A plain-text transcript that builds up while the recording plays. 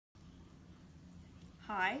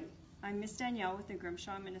Hi, I'm Miss Danielle with the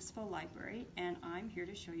Grimshaw Municipal Library, and I'm here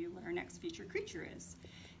to show you what our next featured creature is.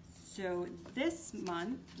 So this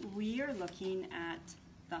month we are looking at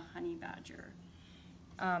the honey badger.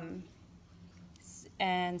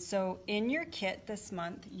 And so in your kit this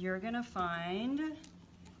month you're going to find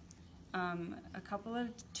a couple of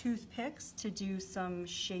toothpicks to do some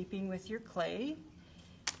shaping with your clay.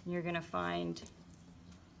 You're going to find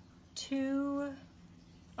two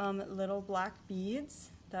little black beads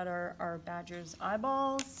that are our badger's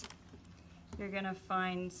eyeballs. You're going to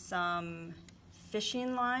find some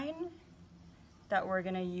fishing line that we're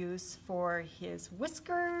going to use for his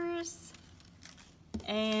whiskers.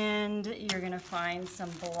 And you're going to find some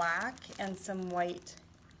black and some white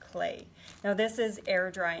clay. Now this is air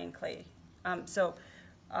drying clay.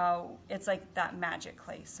 It's like that magic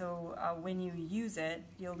clay. So when you use it,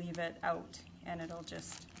 you'll leave it out and it'll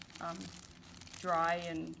just dry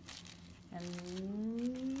and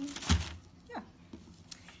yeah.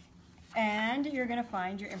 And you're going to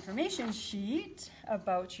find your information sheet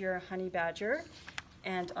about your honey badger.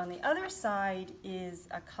 And on the other side is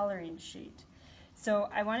a coloring sheet. So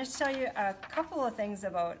I wanted to tell you a couple of things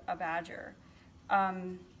about a badger.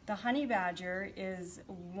 The honey badger is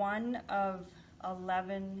one of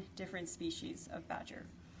 11 different species of badger.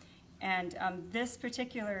 And this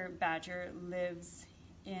particular badger lives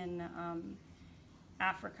in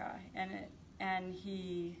Africa, and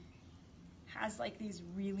he has like these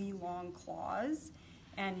really long claws,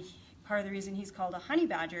 and part of the reason he's called a honey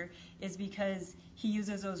badger is because he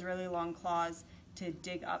uses those really long claws to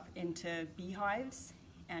dig up into beehives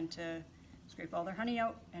and to scrape all their honey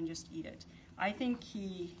out and just eat it. I think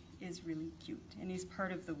he is really cute, and he's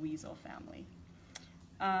part of the weasel family.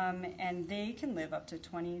 And they can live up to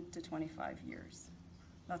 20 to 25 years.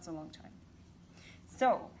 That's a long time.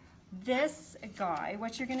 So this guy,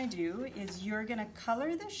 what you're going to do is you're going to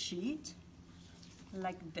color the sheet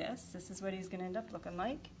like this. This is what he's going to end up looking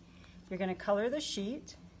like. You're going to color the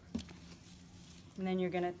sheet, and then you're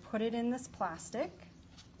going to put it in this plastic,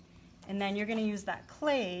 and then you're going to use that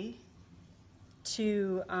clay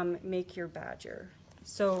to make your badger.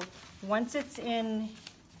 So once it's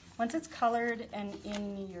colored and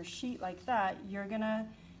in your sheet like that, you're going to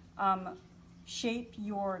shape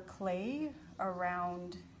your clay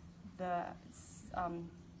around the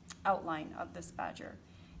outline of this badger.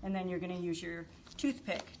 And then you're going to use your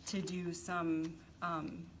toothpick to do some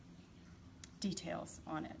details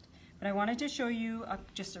on it. But I wanted to show you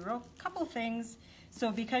just a real couple things.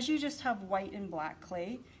 So because you just have white and black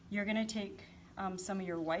clay, you're going to take some of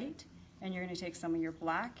your white and you're going to take some of your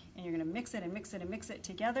black, and you're going to mix it and mix it and mix it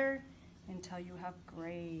together until you have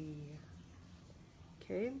gray.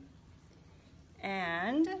 Okay?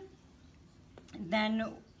 And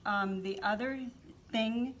then the other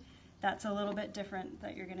thing that's a little bit different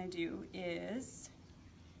that you're going to do is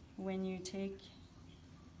when you take,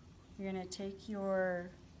 you're going to take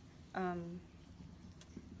your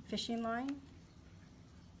fishing line,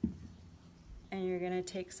 and you're going to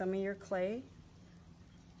take some of your clay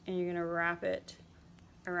and you're going to wrap it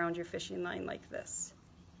around your fishing line like this.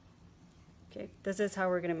 Okay, this is how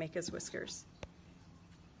we're going to make his whiskers.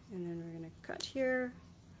 And then we're going to cut here,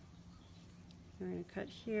 we're going to cut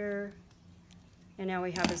here, and now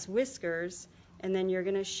we have his whiskers, and then you're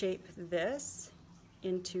going to shape this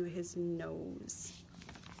into his nose,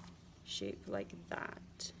 shape like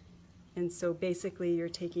that. And so basically you're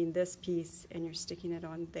taking this piece and you're sticking it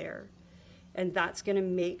on there. And that's going to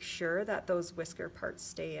make sure that those whisker parts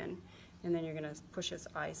stay in. And then you're going to push his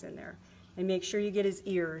eyes in there. And make sure you get his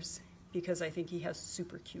ears, because I think he has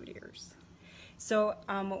super cute ears. So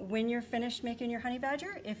when you're finished making your honey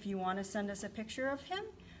badger, if you want to send us a picture of him,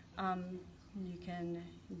 you can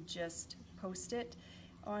just post it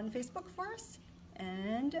on Facebook for us.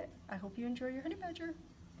 And I hope you enjoy your honey badger.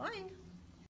 Bye.